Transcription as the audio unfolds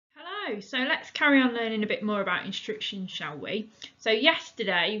So let's carry on learning a bit more about instructions, shall we? So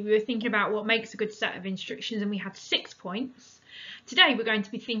yesterday we were thinking about what makes a good set of instructions and we had 6 points. Today we're going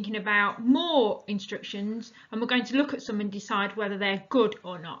to be thinking about more instructions and we're going to look at some and decide whether they're good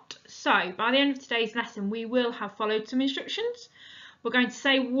or not. So by the end of today's lesson we will have followed some instructions. We're going to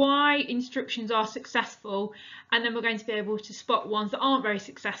say why instructions are successful, and then we're going to be able to spot ones that aren't very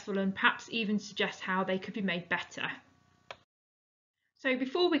successful and perhaps even suggest how they could be made better. So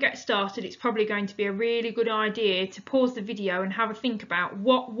before we get started, it's probably going to be a really good idea to pause the video and have a think about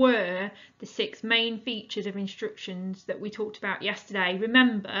what were the 6 main features of instructions that we talked about yesterday.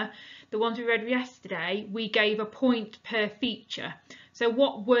 Remember, the ones we read yesterday, we gave a point per feature. So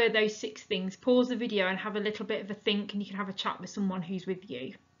what were those 6 things? Pause the video and have a little bit of a think, and you can have a chat with someone who's with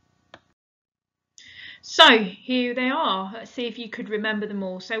you. So here they are. Let's see if you could remember them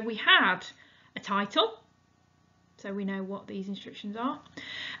all. So we had a title. So we know what these instructions are.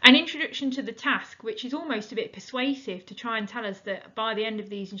 An introduction to the task, which is almost a bit persuasive to try and tell us that by the end of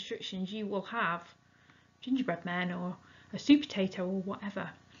these instructions you will have gingerbread men or a sweet potato or whatever.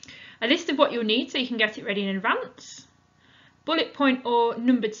 A list of what you'll need so you can get it ready in advance. Bullet point or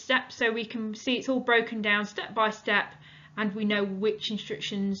numbered steps so we can see it's all broken down step by step and we know which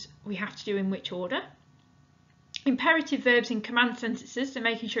instructions we have to do in which order. Imperative verbs in command sentences, so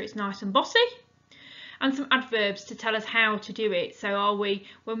making sure it's nice and bossy. And some adverbs to tell us how to do it. So are we,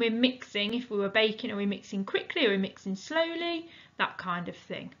 when we're mixing, if we were baking, are we mixing quickly, are we mixing slowly, that kind of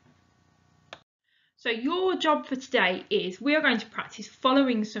thing. So your job for today is we are going to practice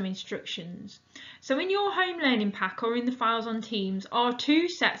following some instructions. So in your home learning pack or in the files on Teams are 2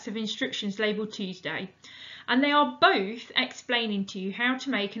 sets of instructions labelled Tuesday, and they are both explaining to you how to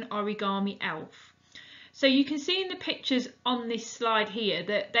make an origami elf. So you can see in the pictures on this slide here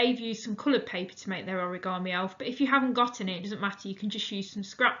that they've used some coloured paper to make their origami elf, but if you haven't got any, it doesn't matter, you can just use some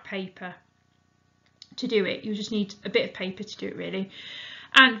scrap paper to do it. You'll just need a bit of paper to do it really.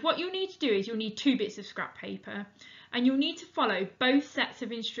 And what you'll need to do is you'll need 2 bits of scrap paper and you'll need to follow both sets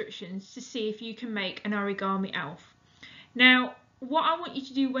of instructions to see if you can make an origami elf. Now what I want you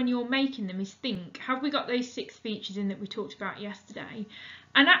to do when you're making them is think, have we got those 6 features in that we talked about yesterday?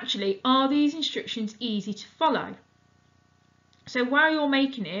 And actually, are these instructions easy to follow? So while you're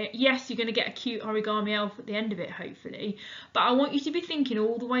making it, yes, you're going to get a cute origami elf at the end of it, hopefully, but I want you to be thinking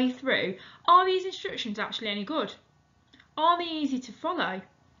all the way through, are these instructions actually any good? Are they easy to follow?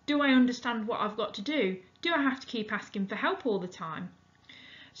 Do I understand what I've got to do? Do I have to keep asking for help all the time?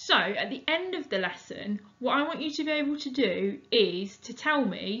 So at the end of the lesson, what I want you to be able to do is to tell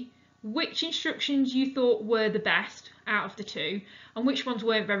me which instructions you thought were the best out of the 2 and which ones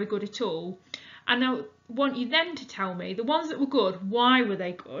weren't very good at all. And I want you then to tell me the ones that were good, why were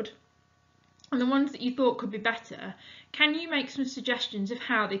they good? And the ones that you thought could be better, can you make some suggestions of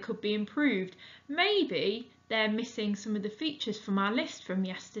how they could be improved? Maybe they're missing some of the features from our list from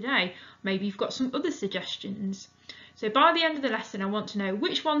yesterday. Maybe you've got some other suggestions. So by the end of the lesson, I want to know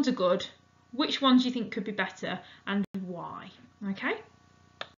which ones are good, which ones you think could be better, and why. Okay?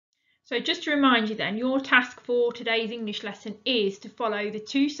 So just to remind you then, your task for today's English lesson is to follow the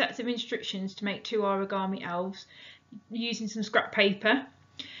 2 sets of instructions to make 2 origami elves using some scrap paper.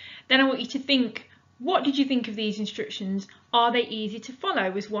 Then I want you to think, what did you think of these instructions? Are they easy to follow?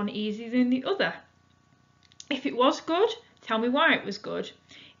 Was one easier than the other? If it was good, tell me why it was good.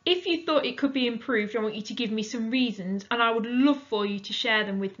 If you thought it could be improved, I want you to give me some reasons, and I would love for you to share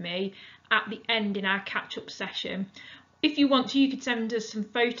them with me at the end in our catch-up session. If you want to, you could send us some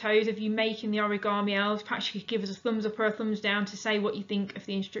photos of you making the origami elves. Perhaps you could give us a thumbs up or a thumbs down to say what you think of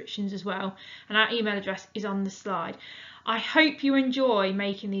the instructions as well. And our email address is on the slide. I hope you enjoy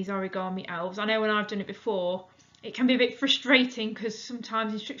making these origami elves. I know when I've done it before, it can be a bit frustrating because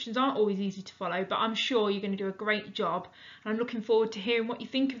sometimes instructions aren't always easy to follow, but I'm sure you're going to do a great job. And I'm looking forward to hearing what you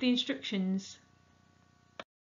think of the instructions.